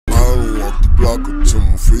block her to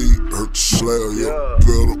my feet, hurt the slab, yeah.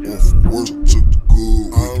 Better off worse, took the good,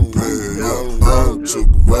 we can pay, yeah. I don't took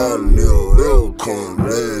a violin, they'll come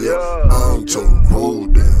last, yeah. I don't took a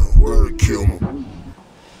hold down, where to kill me.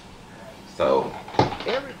 So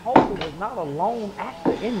Eric Holder was not a lone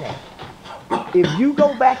actor in that. If you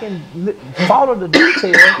go back and follow the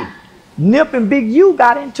details, Nip and Big U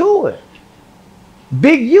got into it.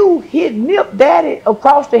 Big U hit Nip Daddy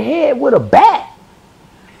across the head with a bat.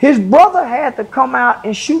 His brother had to come out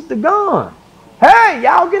and shoot the gun. Hey,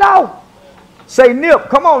 y'all get out. Say, Nip,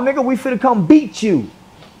 come on, nigga, we finna come beat you.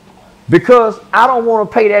 Because I don't want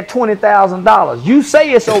to pay that $20,000. You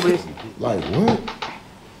say it's over this. Like what?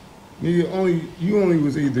 Nigga, you only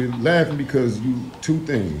was either laughing because you two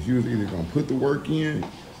things. You was either gonna put the work in,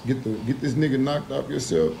 get this nigga knocked off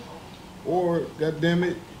yourself, or goddamn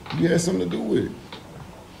it, you had something to do with it.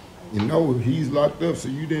 You know he's locked up, so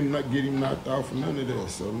you didn't get him knocked out for none of that.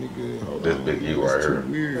 So nigga, hold this on. Big U right here.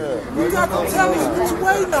 Weird. You got to tell us what you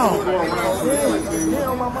waiting on.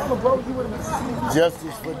 Yeah, my mama broke you with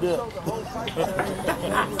Justice for them.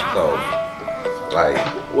 So, like,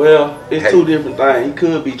 well, it's two different things. He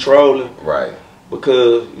could be trolling, right?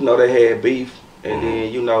 Because you know they had beef, and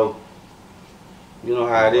then you know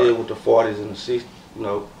how it is with the 40s and the 60s. You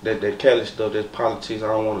know that Cali stuff, that's politics. I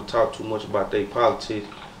don't want to talk too much about their politics,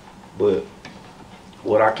 but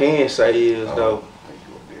what I can say is though,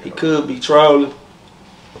 he could be trolling.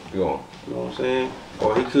 You know what I'm saying?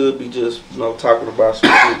 Or he could be just talking about some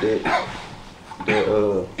shit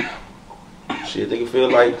that shit nigga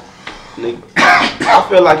feel like. I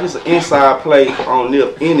feel like it's an inside play on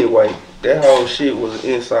Nip anyway. That whole shit was an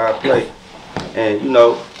inside play. And you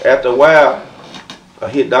know, after a while, a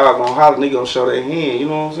hit dog gonna holler, nigga gonna show their hand, you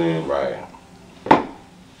know what I'm saying? Right.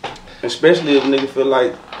 Especially if a nigga feel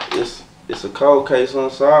like it's a cold case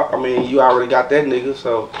unsolved. I mean, you already got that nigga,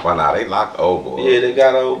 so. Well, nah, they locked old boy. Yeah, they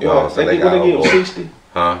got old boy. You know what I'm saying? They give him 60?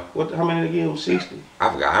 Huh? How many they give him 60? I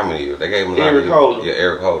forgot how many years. They gave him Eric Holder. Yeah,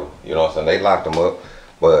 Eric Holder. You know what I'm saying? They locked him up,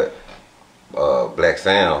 but Black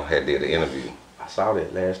Sam had did an interview. I saw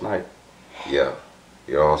that last night. Yeah.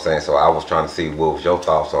 You know what I'm saying? So I was trying to see what was your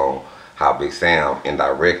thoughts on how Big Sam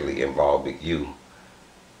indirectly involved Big U.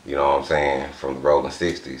 You know what I'm saying? From the rolling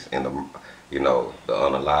 60s and the, you know, the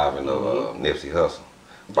unaliving of Nipsey Hussle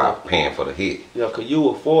by paying for the hit. Yeah, cause you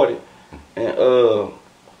were 40, and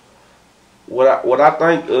what I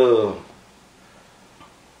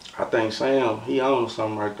think Sam, he owns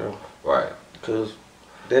something right there. Right. Cause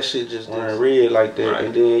that shit just didn't read like that, right.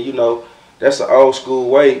 And then you know that's an old school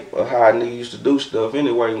way of how a nigga used to do stuff.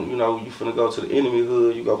 Anyway, you know you finna go to the enemy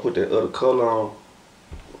hood, you go put that other color on.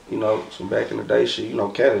 You know, some back in the day shit. You know,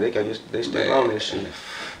 Cali, they still on that shit.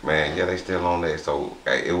 Man, yeah, they still on that. So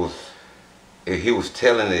he was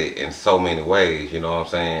telling it in so many ways. You know what I'm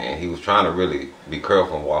saying? And he was trying to really be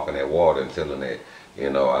careful in walking that water and telling that. You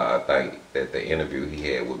know, I think that the interview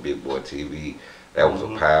he had with Big Boy TV, that was a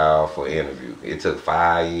powerful interview. It took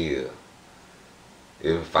 5 years.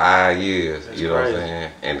 It was 5 years. That's, you know crazy. What I'm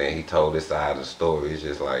saying? And then he told this side of the story. It's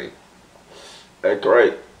just like, that's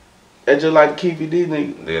great. That's just like the Keefy D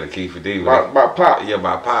nigga. Yeah, the Keefy D. By Pop. Yeah,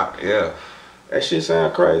 by Pop, yeah. That shit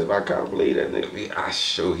sound crazy, but I can't believe that nigga. I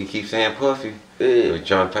sure, he keeps saying Puffy. Yeah.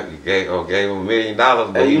 John gave him $1 million.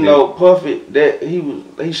 And you know, Puffy, that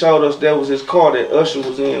he showed us that was his car that Usher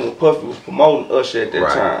was in when Puffy was promoting Usher at that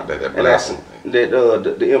time.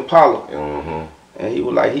 The Impala. And he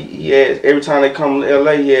was like, he has, every time they come to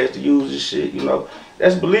LA, he has to use this shit, you know.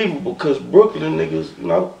 That's believable, because Brooklyn niggas, you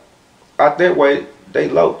know, out that way, they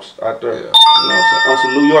lokes out there, you know what I'm saying, on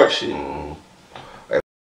some New York shit.